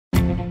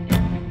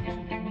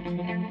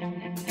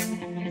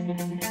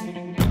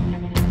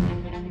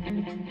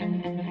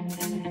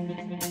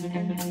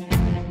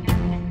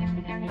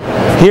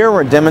Here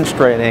we're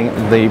demonstrating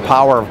the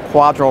power of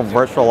Quadro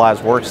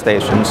virtualized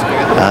workstations.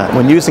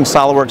 When using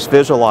SOLIDWORKS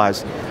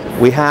Visualize,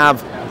 we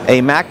have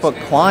a MacBook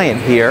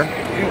client here,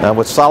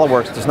 which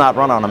SOLIDWORKS does not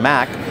run on a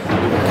Mac,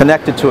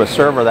 connected to a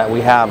server that we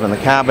have in the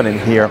cabinet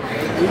here.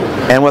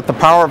 And with the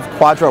power of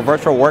Quadro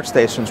virtual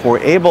workstations, we're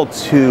able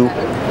to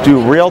do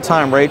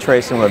real-time ray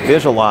tracing with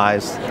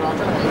Visualize.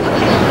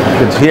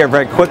 Here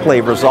very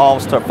quickly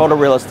resolves to a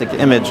photorealistic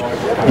image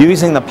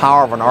using the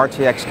power of an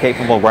RTX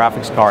capable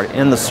graphics card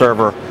in the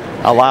server.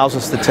 Allows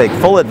us to take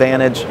full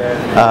advantage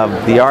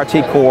of the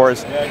RT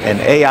cores and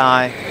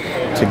AI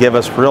to give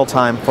us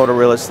real-time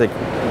photorealistic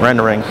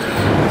rendering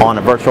on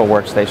a virtual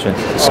workstation.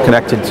 It's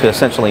connected to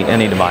essentially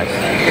any device.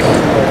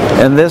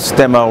 In this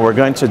demo, we're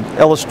going to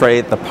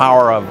illustrate the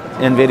power of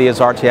NVIDIA's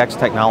RTX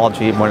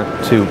technology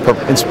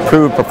to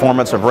improve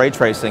performance of ray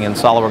tracing in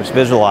SOLIDWORKS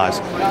Visualize.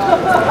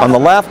 On the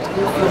left,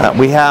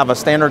 we have a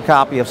standard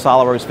copy of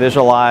SOLIDWORKS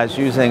Visualize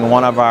using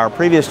one of our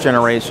previous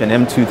generation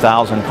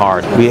M2000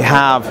 cards. We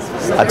have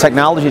a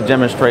technology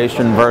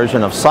demonstration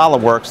version of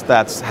SOLIDWORKS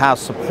that has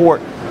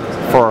support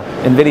for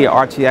NVIDIA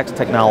RTX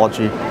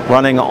technology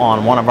running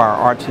on one of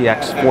our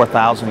RTX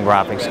 4000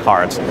 graphics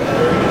cards.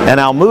 And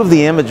I'll move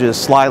the images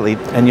slightly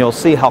and you'll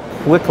see how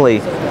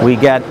quickly we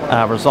get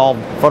a resolved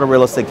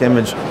photorealistic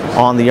image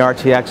on the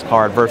RTX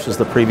card versus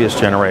the previous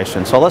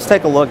generation. So let's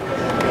take a look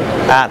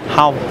at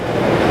how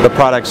the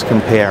products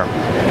compare.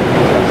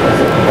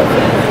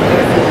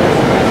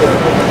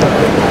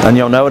 And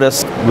you'll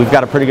notice we've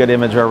got a pretty good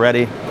image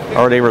already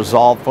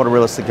resolved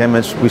photorealistic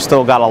image. We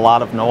still got a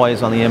lot of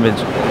noise on the image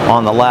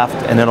on the left,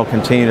 and it'll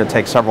continue to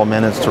take several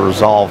minutes to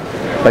resolve.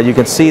 But you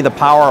can see the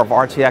power of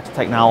RTX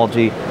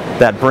technology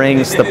that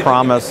brings the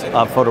promise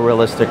of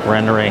photorealistic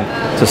rendering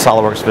to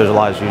SOLIDWORKS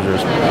Visualize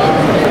users.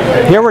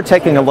 Here we're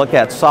taking a look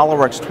at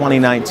SOLIDWORKS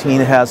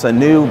 2019. It has a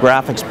new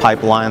graphics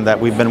pipeline that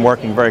we've been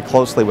working very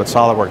closely with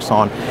SOLIDWORKS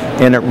on,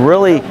 and it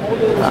really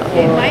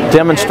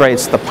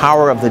demonstrates the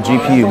power of the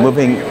GPU,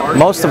 moving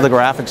most of the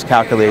graphics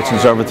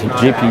calculations over to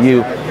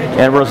GPU,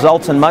 and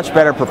results in much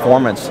better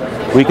performance.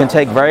 We can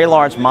take very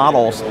large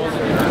models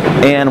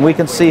and we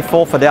can see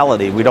full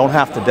fidelity. We don't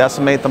have to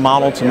decimate the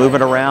model to move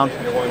it around.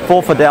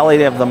 Full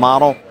fidelity of the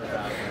model.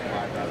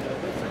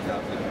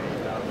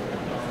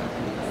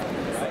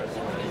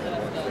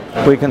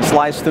 We can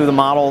slice through the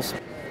models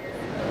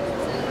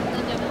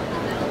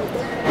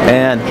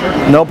and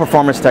no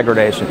performance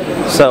degradation.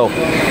 So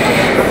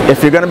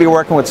if you're going to be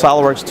working with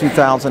SOLIDWORKS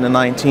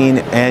 2019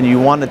 and you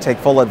want to take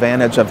full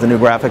advantage of the new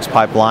graphics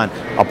pipeline,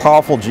 a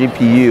powerful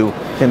GPU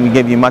can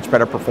give you much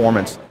better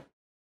performance.